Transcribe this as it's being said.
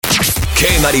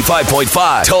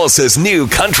K95.5, Tulsa's new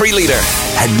country leader.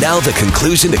 And now the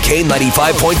conclusion to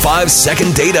K95.5's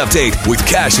second date update with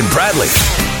Cash and Bradley.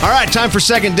 All right, time for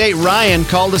second date. Ryan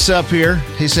called us up here.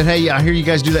 He said, hey, I hear you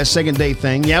guys do that second date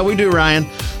thing. Yeah, we do, Ryan.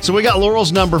 So we got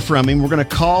Laurel's number from him. We're going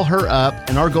to call her up,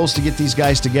 and our goal is to get these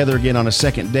guys together again on a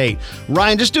second date.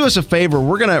 Ryan, just do us a favor.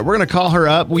 We're gonna call her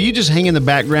up. Will you just hang in the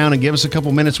background and give us a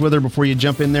couple minutes with her before you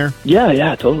jump in there?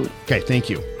 Yeah, totally. Okay, thank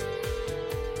you.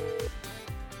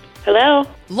 Hello.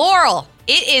 Laurel,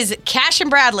 it is Cash and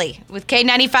Bradley with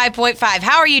K95.5.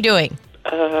 How are you doing?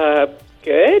 Good.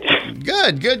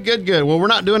 Good. Well, we're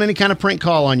not doing any kind of prank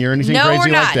call on you or anything crazy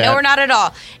like that. No, we're not at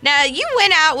all. Now, you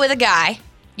went out with a guy.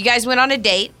 You guys went on a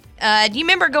date. Do you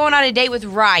remember going on a date with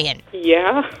Ryan?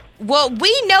 Yeah. Well,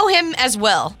 we know him as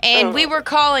well, and we were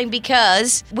calling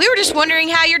because we were just wondering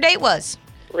how your date was.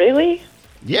 Really?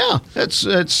 Yeah, it's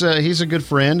he's a good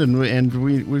friend, and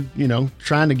we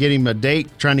trying to get him a date,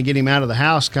 trying to get him out of the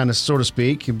house, kind of, so to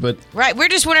speak. But right, we're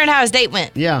just wondering how his date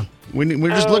went. Yeah,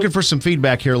 we're just looking for some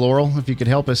feedback here, Laurel, if you could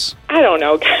help us. I don't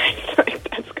know, guys.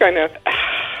 That's kind of...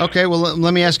 Okay, well,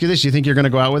 let me ask you this. You think you're going to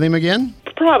go out with him again?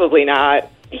 Probably not.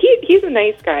 He's a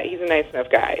nice guy. He's a nice enough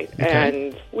guy. Okay.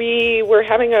 And we were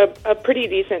having a pretty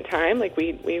decent time. Like,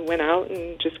 we went out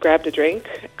and just grabbed a drink.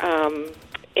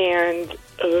 And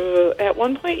at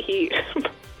one point, he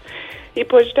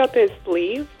pushed up his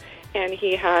sleeve, and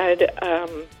he had a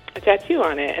tattoo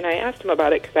on it. And I asked him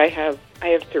about it because I have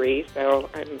 3, so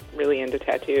I'm really into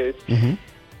tattoos. Mm-hmm.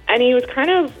 And he was kind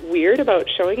of weird about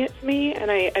showing it to me,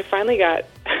 and I finally got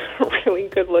a really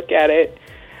good look at it.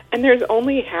 And there's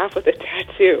only half of the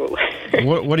tattoo.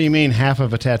 What do you mean, half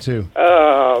of a tattoo?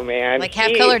 Oh, man. Like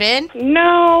half colored in?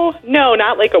 No,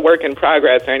 not like a work in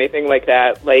progress or anything like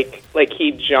that. Like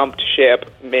he jumped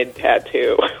ship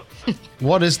mid-tattoo.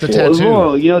 What is the tattoo?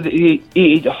 Well,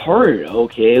 it hurt,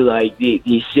 okay? Like,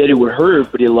 they said it would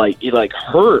hurt, but it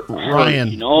hurt.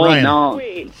 Ryan. Ryan. No.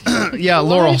 Wait. Yeah,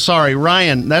 Laurel, sorry.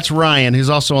 Ryan, that's Ryan,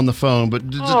 who's also on the phone. But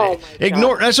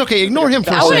ignore. That's okay. Ignore him for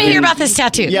a second. I want to hear about this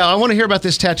tattoo. Yeah, I want to hear about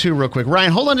this tattoo real quick.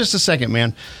 Ryan, hold on just a second,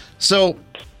 man. So.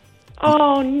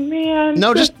 Oh, man.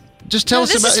 No, just tell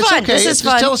us about. It's okay. This is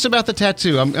fun. Just tell us about the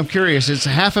tattoo. I'm curious. It's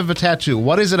half of a tattoo.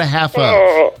 What is it a half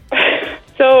of?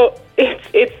 So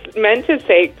it's meant to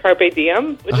say carpe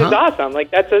diem, which is awesome. Like,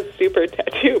 that's a super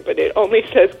tattoo, but it only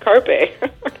says carpe.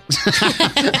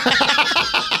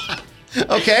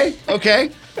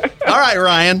 Okay. All right,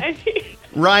 Ryan.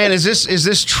 Ryan, is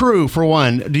this true? For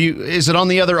one, is it on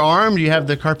the other arm? Do you have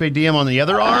the carpe diem on the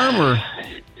other arm, or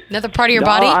another part of your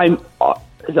body?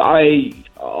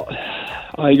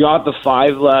 I got the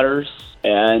 5 letters,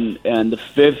 and the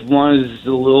 5th one is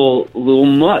a little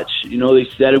much. They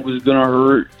said it was gonna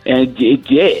hurt, and it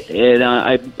did. And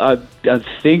I'm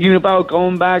thinking about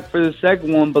going back for the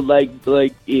second one, but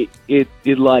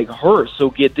it hurts. So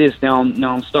get this, now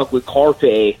I'm stuck with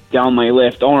carpe down my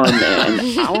left arm, and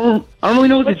I don't really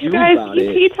know what to do about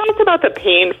it. He talked about the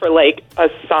pain for like a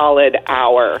solid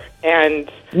hour, and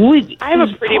I have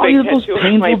a pretty big tattoo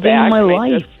on my back. My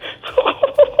life.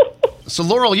 So,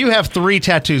 Laurel, you have 3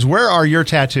 tattoos. Where are your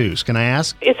tattoos? Can I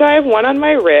ask? So I have one on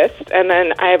my wrist, and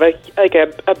then I have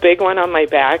a big one on my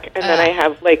back, and then I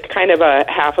have like kind of a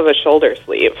half of a shoulder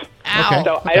sleeve. Ow. Okay.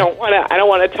 So I don't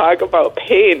want to talk about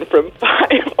pain from 5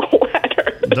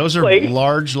 letters. Those are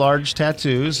large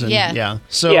tattoos. And yeah.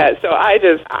 So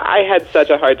I had such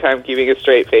a hard time keeping a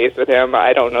straight face with him.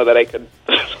 I don't know that I could.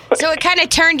 So it kind of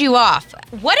turned you off.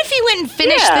 What if he went and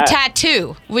finished the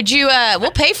tattoo? Would you,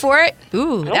 we'll pay for it.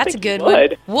 Ooh, that's a good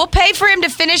one. We'll pay for him to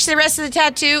finish the rest of the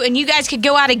tattoo, and you guys could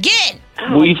go out again.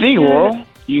 What do you think, Laurel?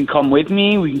 You can come with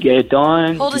me. We can get it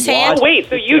done. Hold his hand. Oh, wait,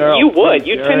 so you'd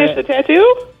finish the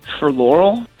tattoo? For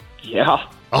Laurel? Yeah.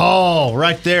 Oh,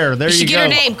 right there. There you go. You should get her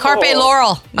name, Carpe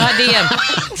Laurel, not DM.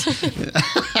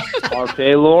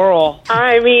 Carpe Laurel.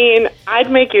 I mean, I'd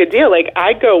make you a deal. Like,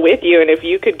 I'd go with you, and if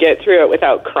you could get through it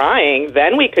without crying,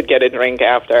 then we could get a drink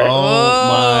after. Oh,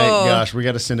 my gosh. We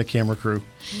got to send a camera crew.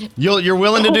 You're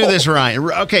willing to do this, Ryan.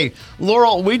 Okay,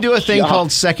 Laurel, we do a thing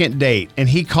called Second Date, and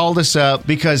he called us up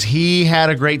because he had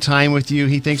a great time with you.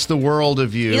 He thinks the world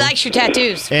of you. He likes your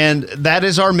tattoos. And that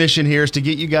is our mission here, is to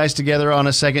get you guys together on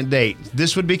a second date.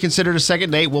 This would be considered a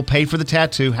second date. We'll pay for the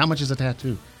tattoo. How much is a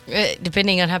tattoo?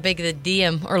 Depending on how big the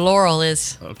DM or Laurel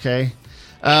is. Okay.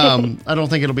 I don't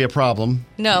think it'll be a problem.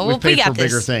 No, We've paid we got for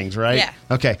bigger this. things, right? Yeah.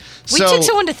 Okay. We took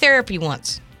someone to therapy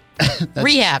once.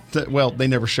 Rehab. Well, they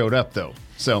never showed up, though.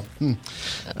 So,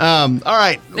 all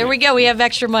right. There we go. We have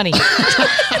extra money.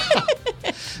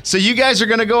 So you guys are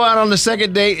going to go out on the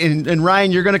second date, and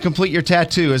Ryan, you're going to complete your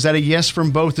tattoo. Is that a yes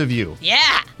from both of you?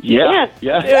 Yeah. Yeah.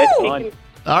 Yeah.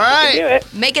 All right. Do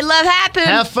it. Making love happen.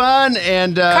 Have fun.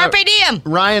 And Carpe diem.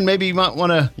 Ryan, maybe you might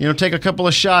want to, take a couple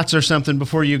of shots or something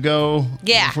before you go.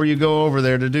 Yeah. Before you go over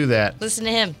there to do that. Listen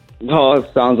to him. Oh,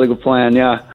 it sounds like a plan, yeah.